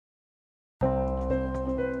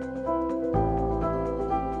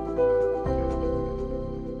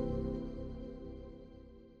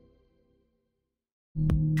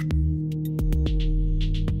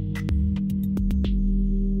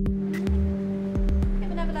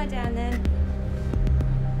lie down then.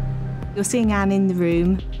 You're seeing Anne in the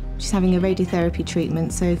room. She's having a radiotherapy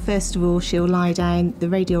treatment, so first of all she'll lie down, the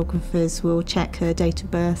radiographers will check her date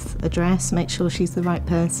of birth, address, make sure she's the right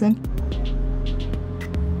person.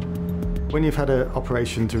 When you've had an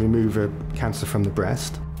operation to remove a cancer from the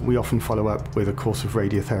breast, we often follow up with a course of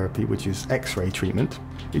radiotherapy, which is X-ray treatment.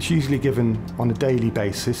 It's usually given on a daily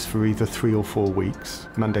basis for either 3 or 4 weeks,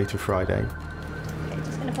 Monday to Friday. Okay,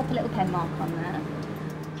 just going to pop a little pen mark on there.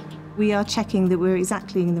 We are checking that we're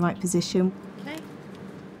exactly in the right position. Okay.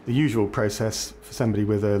 The usual process for somebody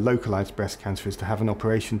with a localised breast cancer is to have an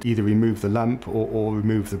operation to either remove the lump or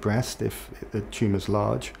remove the breast if the tumour's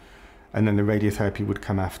large, and then the radiotherapy would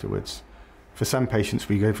come afterwards. For some patients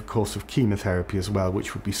we give a course of chemotherapy as well,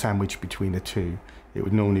 which would be sandwiched between the two. It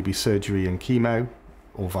would normally be surgery and chemo,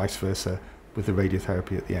 or vice versa, with the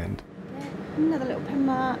radiotherapy at the end. Yeah, another little pen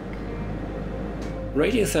mark.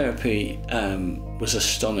 Radiotherapy was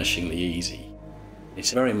astonishingly easy.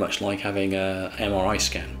 It's very much like having an MRI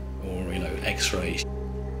scan or X-rays.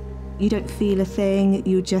 You don't feel a thing,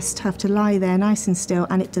 you just have to lie there nice and still,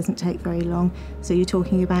 and it doesn't take very long. So you're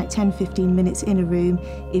talking about 10-15 minutes in a room.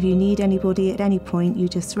 If you need anybody at any point, you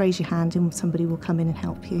just raise your hand and somebody will come in and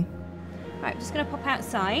help you. Right, I'm just going to pop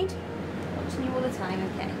outside. Watching you all the time,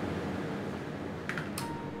 okay.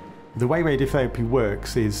 The way radiotherapy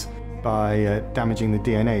works is by damaging the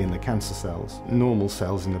DNA in the cancer cells. Normal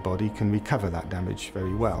cells in the body can recover that damage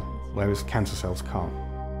very well, whereas cancer cells can't.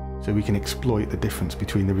 So we can exploit the difference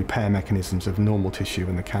between the repair mechanisms of normal tissue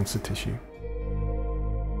and the cancer tissue.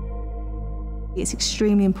 It's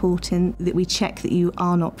extremely important that we check that you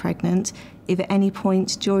are not pregnant. If at any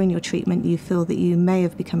point during your treatment you feel that you may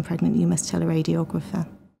have become pregnant, you must tell a radiographer.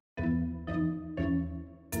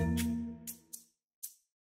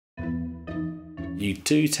 You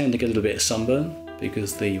do tend to get a little bit of sunburn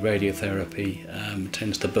because the radiotherapy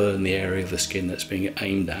tends to burn the area of the skin that's being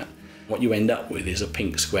aimed at. What you end up with is a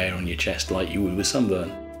pink square on your chest like you would with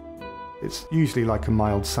sunburn. It's usually like a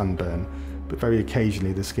mild sunburn, but very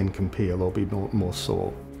occasionally the skin can peel or be more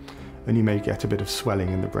sore, and you may get a bit of swelling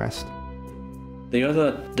in the breast. The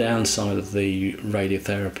other downside of the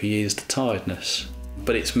radiotherapy is the tiredness,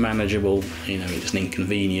 but it's manageable. It's an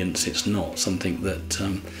inconvenience. It's not something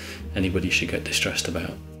that anybody should get distressed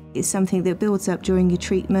about. It's something that builds up during your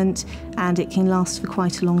treatment and it can last for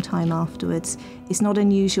quite a long time afterwards. It's not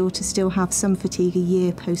unusual to still have some fatigue a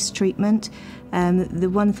year post-treatment. The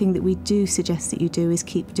one thing that we do suggest that you do is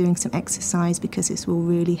keep doing some exercise because this will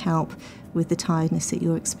really help with the tiredness that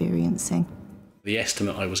you're experiencing. The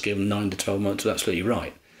estimate I was given, 9 to 12 months, was absolutely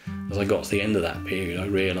right. As I got to the end of that period, I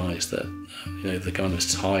realised that the kind of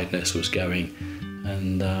tiredness was going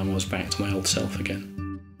and I was back to my old self again.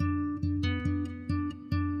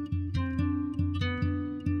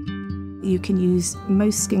 You can use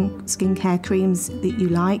most skincare creams that you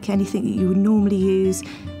like, anything that you would normally use,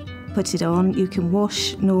 put it on. You can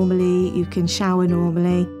wash normally, you can shower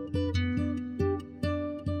normally.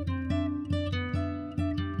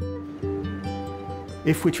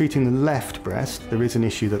 If we're treating the left breast, there is an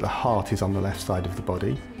issue that the heart is on the left side of the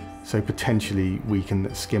body, so potentially we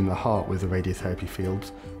can skim the heart with the radiotherapy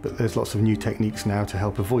fields, but there's lots of new techniques now to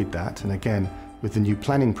help avoid that, and again, with the new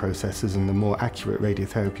planning processes and the more accurate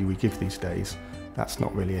radiotherapy we give these days, that's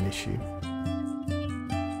not really an issue.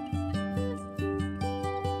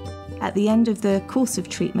 At the end of the course of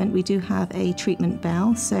treatment, we do have a treatment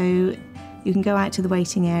bell, so you can go out to the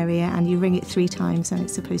waiting area and you ring it 3 times and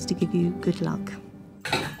it's supposed to give you good luck.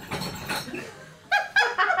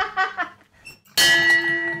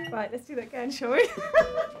 Right, let's do that again, shall we?